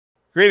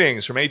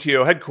Greetings from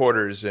ATO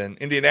headquarters in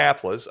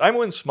Indianapolis. I'm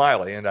Win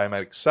Smiley, and I'm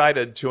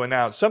excited to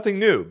announce something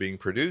new being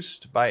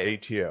produced by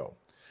ATO.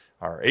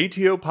 Our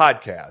ATO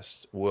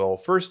podcast will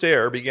first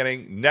air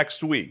beginning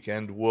next week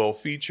and will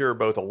feature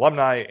both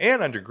alumni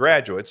and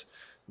undergraduates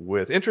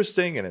with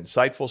interesting and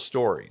insightful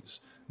stories.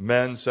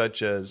 Men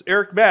such as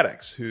Eric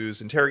Maddox,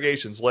 whose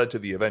interrogations led to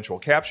the eventual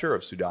capture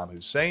of Saddam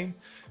Hussein,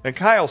 and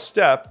Kyle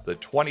Stepp, the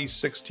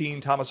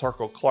 2016 Thomas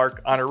Harkle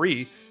Clark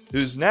honoree,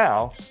 who's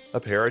now a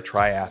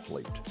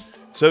para-triathlete.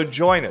 So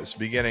join us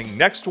beginning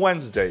next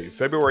Wednesday,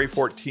 February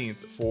 14th,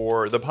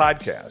 for the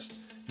podcast.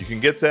 You can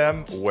get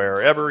them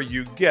wherever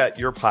you get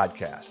your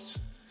podcasts.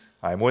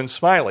 I'm Win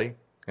Smiley,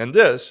 and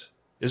this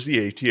is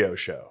the ATO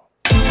Show.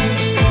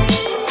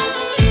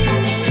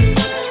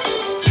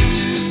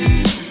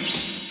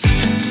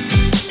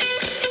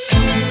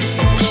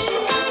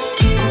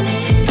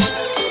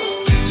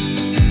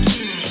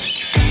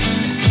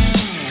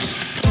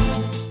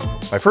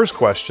 My first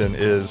question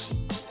is,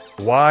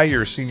 why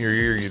your senior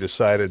year you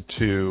decided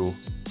to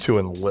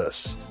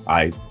enlist?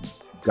 I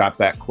got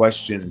that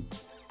question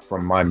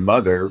from my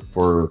mother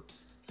for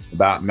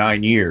about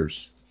 9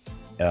 years,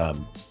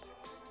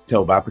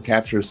 till about the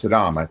capture of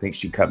Saddam. I think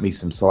she cut me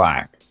some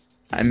slack.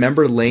 I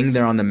remember laying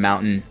there on the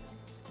mountain,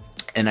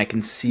 and I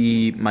can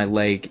see my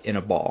leg in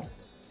a ball,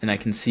 and I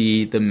can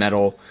see the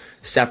metal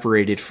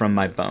separated from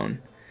my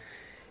bone.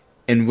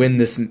 And when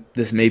this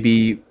may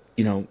be,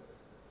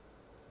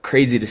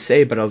 crazy to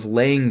say, but I was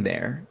laying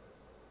there,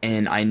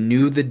 and I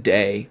knew the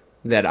day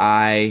that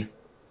I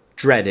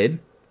dreaded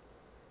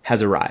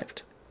has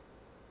arrived.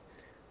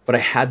 But I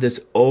had this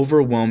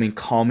overwhelming,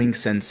 calming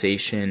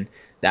sensation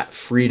that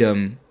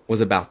freedom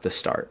was about to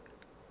start.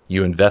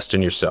 You invest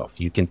in yourself.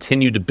 You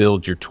continue to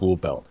build your tool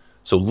belt.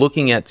 So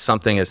looking at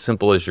something as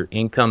simple as your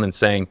income and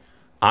saying,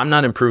 I'm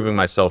not improving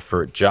myself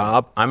for a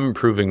job, I'm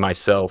improving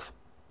myself,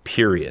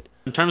 period.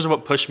 In terms of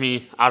what pushed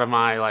me out of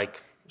my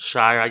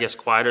shy,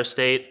 quieter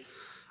state,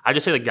 I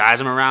just say the guys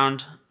I'm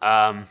around.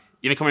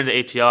 Even coming into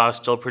ATO, I was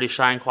still pretty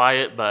shy and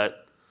quiet,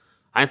 but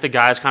I think the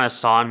guys kind of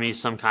saw in me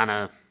some kind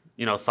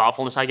of,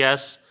 thoughtfulness, I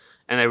guess.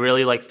 And they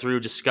really, through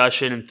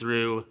discussion and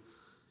through,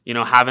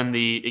 having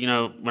the,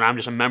 when I'm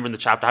just a member in the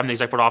chapter, having the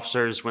exec board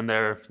officers, when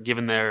they're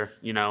given their,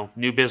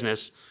 new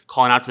business,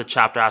 calling out to the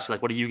chapter, asking,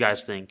 what do you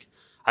guys think?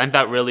 I think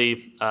that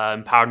really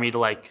empowered me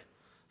to,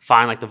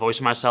 find, the voice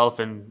of myself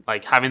and,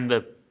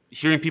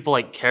 hearing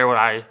people, care what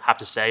I have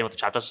to say and what the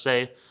chapter has to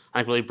say, I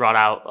think really brought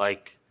out,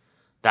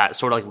 that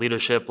sort of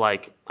leadership, I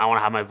want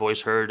to have my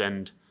voice heard,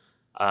 and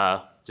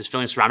just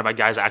feeling surrounded by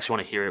guys that actually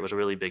want to hear it was a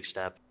really big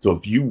step. So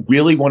if you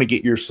really want to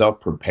get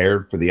yourself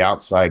prepared for the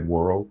outside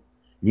world,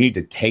 you need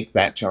to take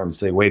that challenge and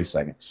say, wait a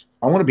second,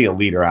 I want to be a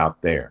leader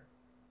out there.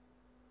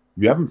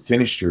 You haven't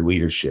finished your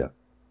leadership.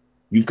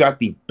 You've got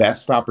the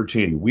best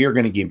opportunity. We are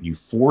going to give you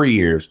 4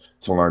 years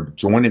to learn to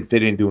join and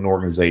fit into an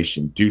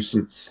organization, do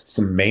some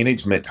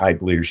management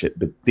type leadership,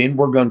 but then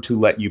we're going to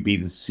let you be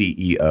the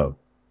CEO.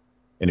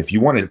 And if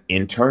you want an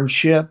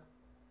internship,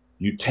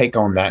 you take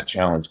on that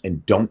challenge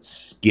and don't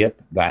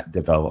skip that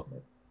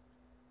development.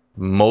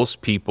 Most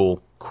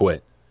people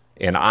quit.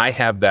 And I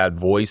have that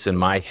voice in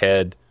my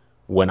head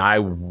when I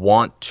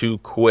want to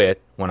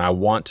quit, when I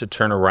want to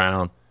turn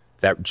around,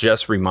 that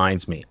just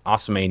reminds me,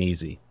 awesome ain't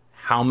easy.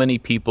 How many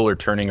people are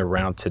turning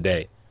around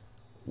today?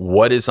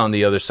 What is on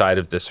the other side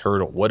of this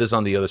hurdle? What is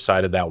on the other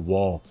side of that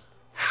wall?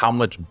 How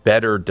much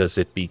better does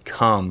it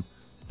become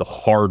the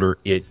harder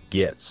it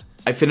gets?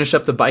 I finish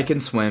up the bike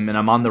and swim, and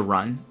I'm on the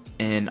run,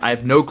 and I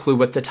have no clue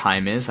what the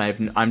time is.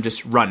 I'm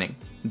just running,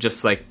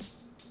 just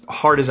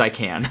hard as I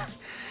can.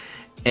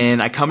 And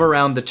I come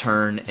around the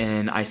turn,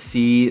 and I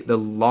see the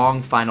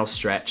long final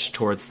stretch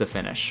towards the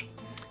finish.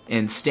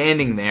 And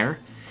standing there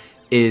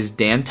is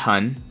Dan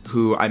Tunn,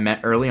 who I met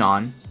early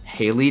on,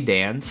 Haley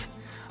Dans,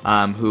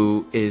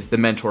 who is the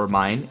mentor of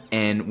mine,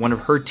 and one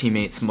of her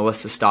teammates,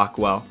 Melissa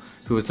Stockwell,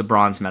 who was the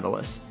bronze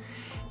medalist.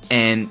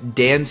 And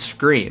Dan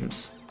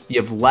screams, "You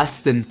have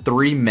less than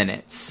 3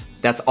 minutes."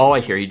 That's all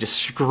I hear. He just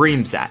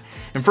screams that.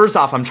 And first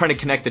off, I'm trying to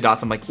connect the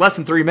dots. I'm like, less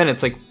than 3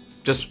 minutes,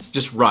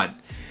 just run.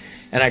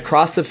 And I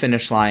cross the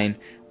finish line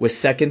with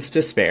seconds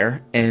to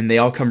spare, and they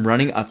all come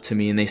running up to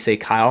me and they say,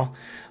 "Kyle,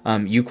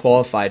 you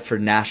qualified for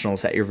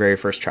nationals at your very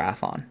first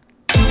triathlon."